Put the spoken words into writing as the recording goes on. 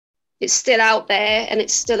it's still out there and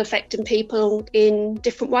it's still affecting people in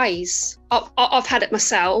different ways. I've had it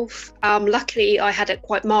myself. Luckily, I had it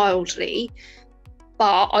quite mildly,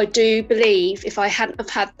 but I do believe if I hadn't have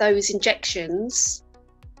had those injections,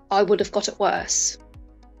 I would have got it worse.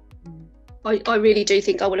 I really do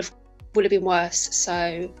think I would have been worse.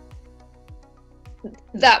 So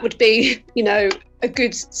that would be, a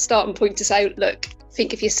good starting point to say, look,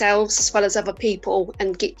 think of yourselves as well as other people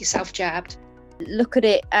and get yourself jabbed. Look at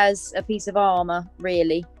it as a piece of armour,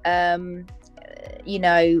 really. I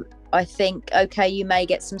think, okay, you may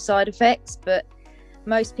get some side effects, but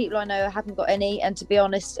most people I know haven't got any, and to be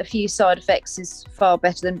honest, a few side effects is far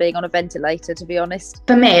better than being on a ventilator, to be honest.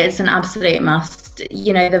 For me, it's an absolute must.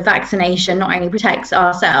 The vaccination not only protects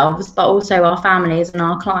ourselves, but also our families and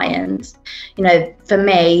our clients. For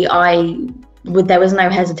me, there was no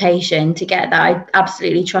hesitation to get that. I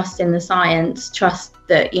absolutely trust in the science, trust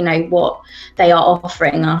that, what they are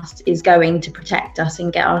offering us is going to protect us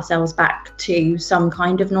and get ourselves back to some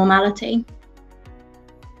kind of normality.